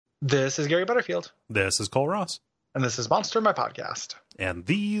This is Gary Butterfield. This is Cole Ross. And this is Monster, my podcast. And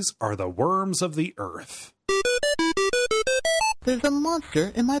these are the worms of the earth. There's a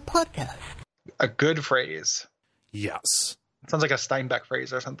monster in my podcast. A good phrase. Yes. It sounds like a Steinbeck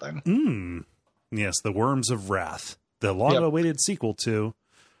phrase or something. Yes, the Worms of Wrath. The long-awaited sequel to...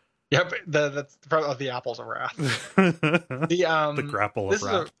 Yep, that's of the Apples of Wrath. The Grapple of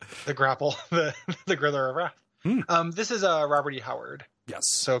Wrath. The Grapple, the Griller of Wrath. This is Robert E. Howard. Yes.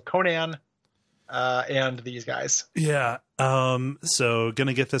 So Conan and these guys. Yeah. So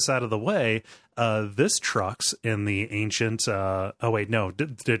gonna get this out of the way. This trucks in the ancient...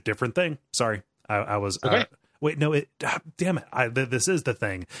 different thing. Sorry. I was... Okay. Damn it. This is the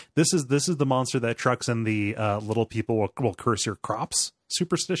thing. This is the monster that trucks in the little people will curse your crops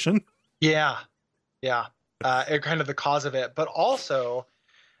superstition. Yeah. Kind of the cause of it. But also...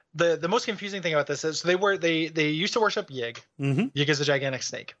 The most confusing thing about this is they used to worship Yig. Mm-hmm. Yig is a gigantic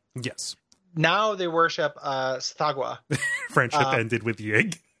snake. Yes. Now they worship Stagwa. Friendship ended with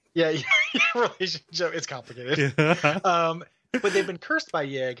Yig. Yeah, relationship is complicated. Yeah. But they've been cursed by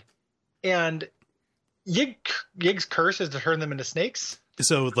Yig, and Yig's curse is to turn them into snakes.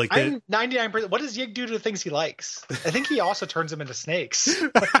 So I'm 99%. What does Yig do to the things he likes? I think he also turns them into snakes.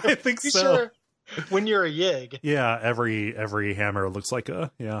 I think so. Sure. When you're a Yig, every hammer looks like a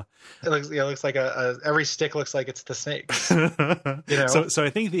It looks like every stick looks like it's the snakes. So I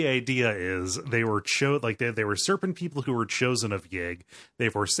think the idea is they were they were serpent people who were chosen of Yig. They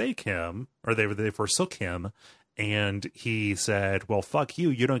forsook him, and he said, "Well, fuck you.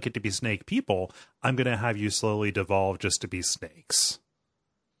 You don't get to be snake people. I'm going to have you slowly devolve just to be snakes."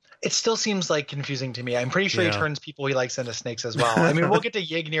 It still seems like confusing to me. I'm pretty sure he turns people he likes into snakes as well. I mean, we'll get to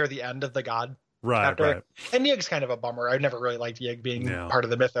Yig near the end of the God. Right. And Yig's kind of a bummer. I've never really liked Yig being part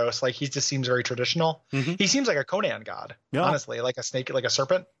of the mythos. Like, he just seems very traditional. Mm-hmm. He seems like a Conan god, honestly, like a snake, like a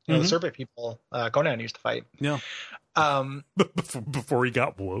serpent. You know, the serpent people Conan used to fight. Yeah. Before he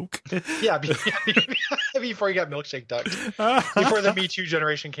got woke. Yeah, before he got milkshake ducked. Before the Me Too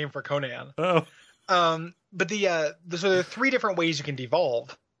generation came for Conan. Oh. But so there are three different ways you can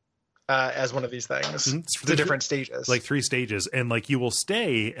devolve. As one of these things, the different stages, like 3 stages, and you will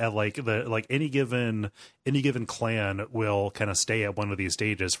stay at any given clan will kind of stay at one of these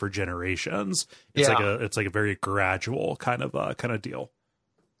stages for generations. It's like a very gradual kind of deal.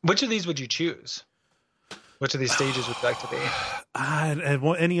 Which of these would you choose? Which of these stages would you like to be?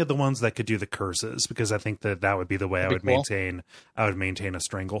 Any of the ones that could do the curses, because I think that would be the way I would maintain a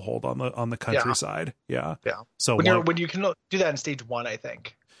stranglehold on the countryside. Yeah. So when you can do that in stage 1, I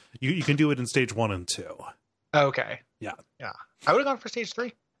think. You can do it in stage 1 and 2. Okay. Yeah. I would have gone for stage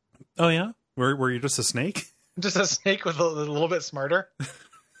 3. Oh yeah? Were you just a snake? Just a snake with a little bit smarter,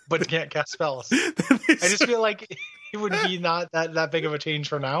 but can't cast spells. I just feel like it would be not that big of a change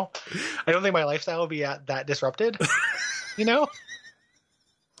from now. I don't think my lifestyle would be that disrupted. You know?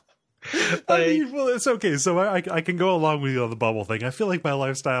 It's okay. So I can go along with you on the bubble thing. I feel like my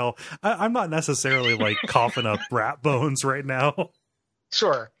lifestyle, I'm not necessarily coughing up rat bones right now.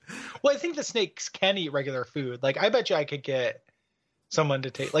 Sure. Well, I think the snakes can eat regular food. I bet you I could get someone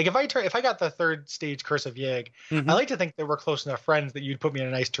to take. If I got the 3rd stage Curse of Yig, I like to think that we're close enough friends that you'd put me in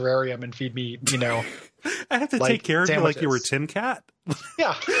a nice terrarium and feed me. I have to take care of you like you were Tim Cat.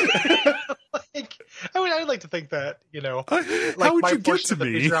 Yeah. I'd like to think that. How would my you get portion to of the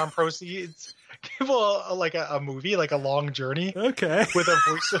me? Patreon proceeds. Well, a movie, a long journey. Okay. With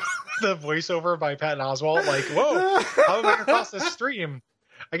the voiceover by Patton Oswalt. Whoa, how am I going to cross this stream?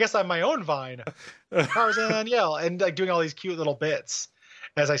 I guess I'm my own Vine. Tarzan yell. And doing all these cute little bits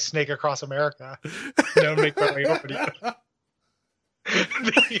as I snake across America. Make my way over to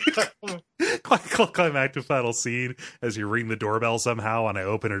you. Climactic final scene as you ring the doorbell somehow and I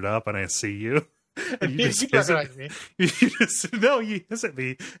open it up and I see you. And you just recognize me. You hiss at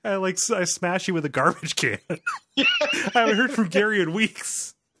me. And I smash you with a garbage can. I haven't heard from Gary in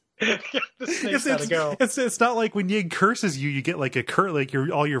weeks. The snake's gotta go. It's not like when Yig curses you, you get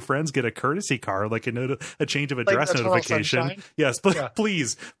all your friends get a courtesy card, a change of address notification. Yes, but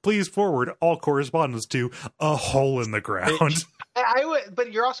please forward all correspondence to a hole in the ground. I would,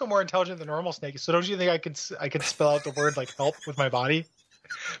 but you're also more intelligent than normal snakes. So don't you think I could spell out the word help with my body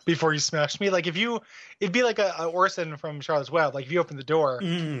before you smashed me? It'd be like a Orson from Charlotte's Web. If you opened the door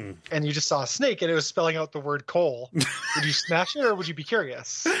and you just saw a snake and it was spelling out the word coal, would you smash it or would you be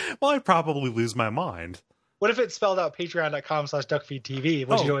curious? Well, I'd probably lose my mind. What if it spelled out patreon.com/Duckfeed.tv?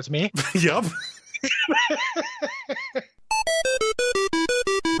 Would you know it's me? Yep.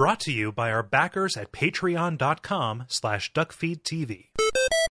 Brought to you by our backers at patreon.com/DuckFeed.tv.